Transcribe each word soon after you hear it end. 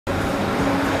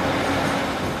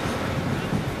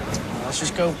Let's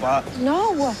just go back.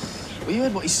 No. Well, you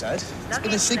heard what he said. It's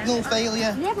been a signal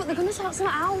failure. Yeah, but they're going to sort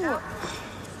something out.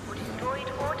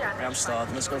 I'm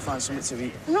starving. Let's go find something to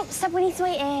eat. No, Seb, we need to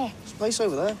wait here. There's a place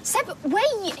over there. Seb,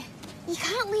 wait! You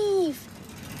can't leave.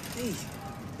 Hey,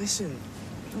 listen,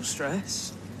 no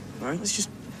stress. All right, let's just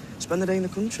spend the day in the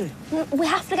country. We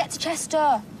have to get to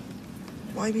Chester.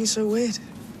 Why are you being so weird?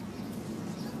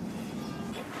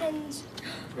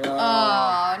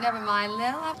 Oh, never mind,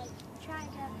 Lil.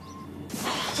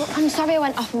 Look, I'm sorry I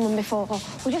went off on one before.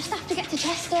 We just have to get to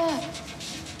Chester.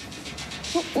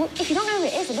 Look, if you don't know who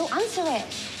it is, then don't answer it.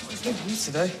 What's going on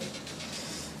today?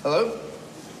 Hello?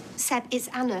 Seb, it's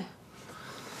Anna.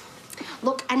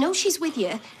 Look, I know she's with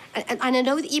you, and I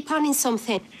know that you're planning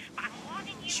something.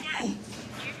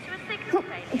 Look,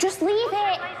 just leave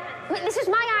it. Look, this is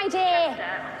my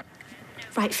idea.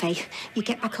 Right, Faye, you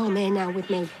get back home here now with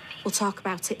me. We'll talk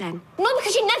about it then. No,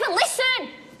 because you never listen.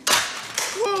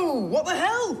 Whoa, what the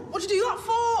hell? What'd you do that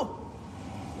for?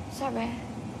 Sorry.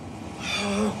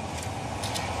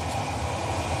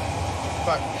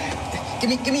 Right,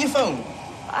 give me your phone.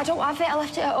 I don't have it. I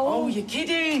left it at home. Oh, you're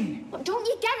kidding. Look, don't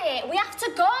you get it? We have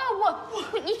to go. Look,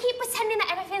 you keep pretending that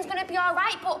everything's going to be all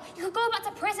right, but you could go back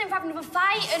to prison for having another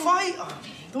fight and... Fight?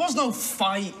 There was no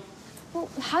fight. Well,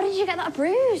 how did you get that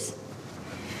bruise?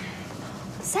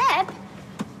 Seb?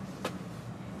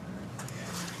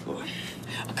 Look,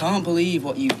 I can't believe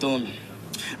what you've done.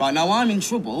 Right, now I'm in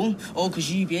trouble, all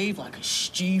because you behave like a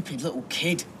stupid little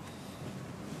kid.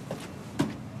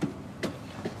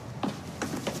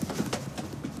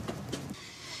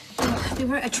 We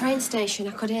were at a train station.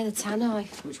 I could hear the tannoy.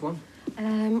 Which one?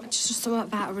 Just something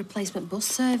about a replacement bus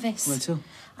service. Where to?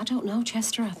 I don't know,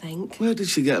 Chester, I think. Where did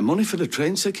she get the money for the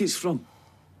train tickets from?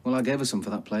 Well, I gave her some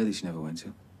for that play that she never went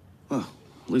to. Well,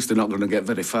 at least they're not going to get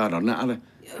very far on that, are they?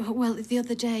 Well, the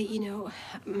other day, you know,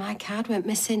 my card went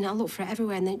missing. I looked for it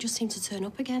everywhere, and then it just seemed to turn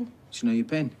up again. Do you know your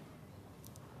pin?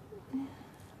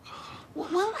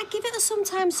 Well, I give it her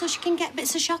sometimes so she can get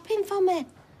bits of shopping for me.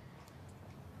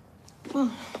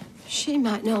 Well, she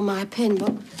might know my pin,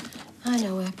 but I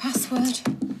know her password.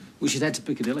 We should head to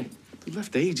Piccadilly. They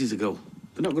left ages ago.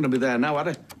 They're not going to be there now, are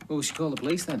they? Well, we should call the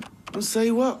police then. And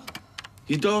say what?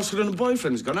 Your daughter and her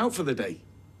boyfriend's gone out for the day.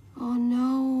 Oh,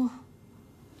 no.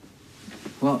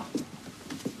 What?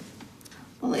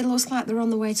 Well, it looks like they're on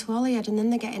the way to Holyhead and then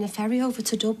they're getting a ferry over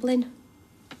to Dublin.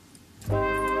 It's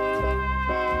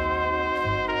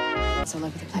all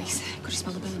over the place. Could you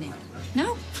smell the burning?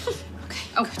 No. Okay.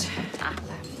 Oh, good.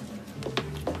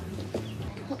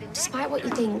 Look, despite what you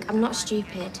think, I'm not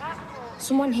stupid.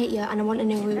 Someone hit you and I want to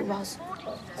know who it was.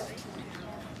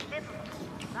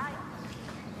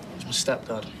 My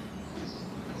stepdad.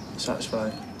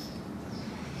 Satisfied.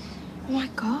 Oh, my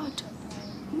God.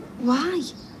 Why?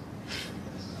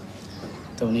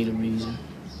 Don't need a reason.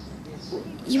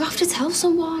 You have to tell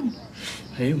someone.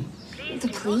 Who? The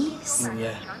police. Oh,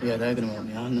 yeah, they're gonna want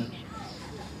me, aren't they?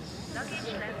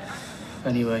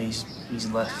 Anyway, he's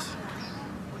left.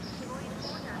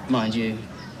 Mind you,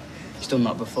 he's done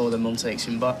that before. Then Mum takes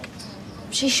him back.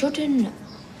 She shouldn't.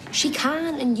 She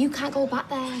can't, and you can't go back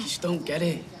there. I just don't get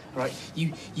it. All right,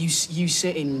 you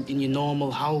sit in your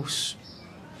normal house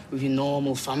with your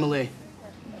normal family.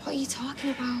 What are you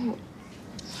talking about?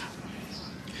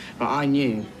 Right, I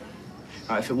knew.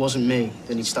 Right, if it wasn't me,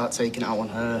 then he'd start taking it out on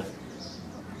her.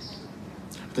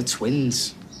 The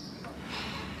twins.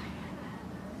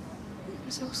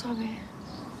 I'm so sorry.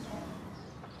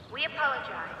 We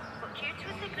apologise, but due to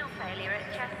a signal failure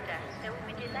at Chester, there will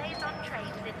be delays on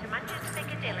trains into Manchester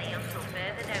Piccadilly until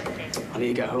further notice. I need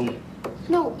to get home.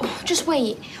 No, just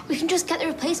wait. We can just get the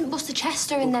replacement bus to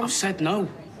Chester and then... I've said no.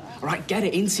 All right, get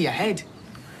it into your head.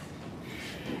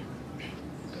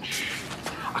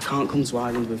 I can't come to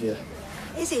Ireland with you.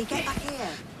 Izzy, get back here.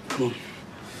 Come on.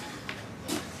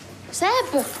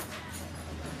 Seb!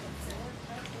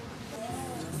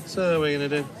 So, what are you going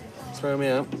to do? Throw me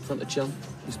out in front of John?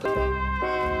 But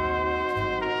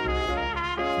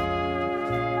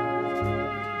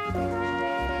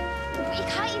you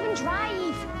can't even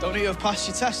drive. Don't you have passed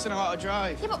your test and know how to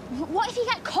drive? Yeah, but what if you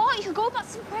get caught? You could go back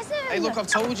to prison. Hey, look, I've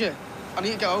told you. I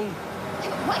need to go home. Yeah,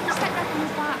 but what if the stepdad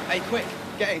comes back? Hey, quick,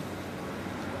 get in.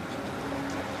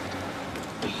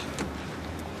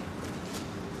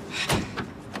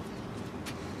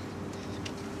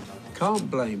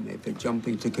 Can't blame me for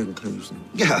jumping to conclusions.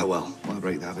 Yeah, well, why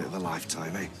break the habit of a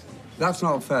lifetime, eh? That's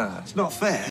not fair. It's not fair.